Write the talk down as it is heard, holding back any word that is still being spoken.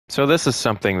So this is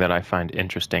something that I find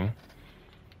interesting.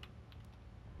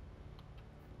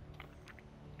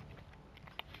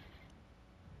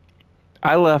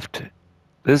 I left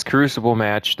this Crucible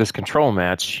match, this Control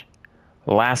match,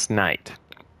 last night.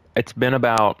 It's been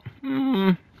about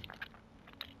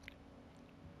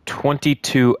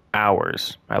 22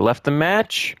 hours. I left the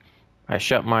match, I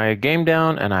shut my game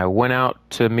down, and I went out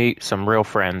to meet some real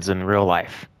friends in real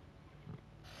life.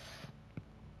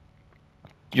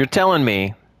 You're telling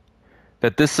me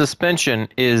that this suspension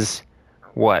is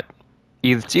what?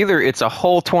 It's a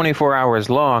whole 24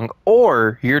 hours long,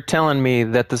 or you're telling me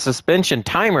that the suspension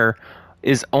timer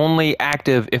is only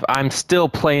active if I'm still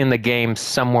playing the game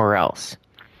somewhere else.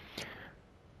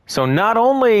 So not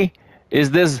only is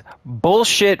this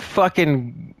bullshit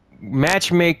fucking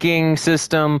matchmaking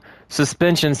system,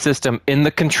 suspension system in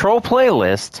the Control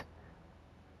playlist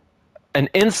an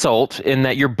insult in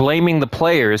that you're blaming the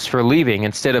players for leaving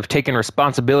instead of taking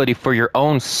responsibility for your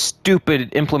own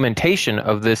stupid implementation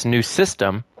of this new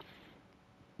system.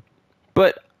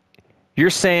 But you're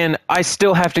saying I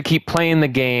still have to keep playing the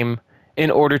game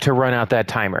in order to run out that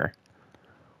timer.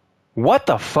 What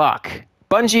the fuck?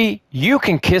 Bungie, you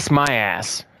can kiss my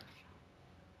ass.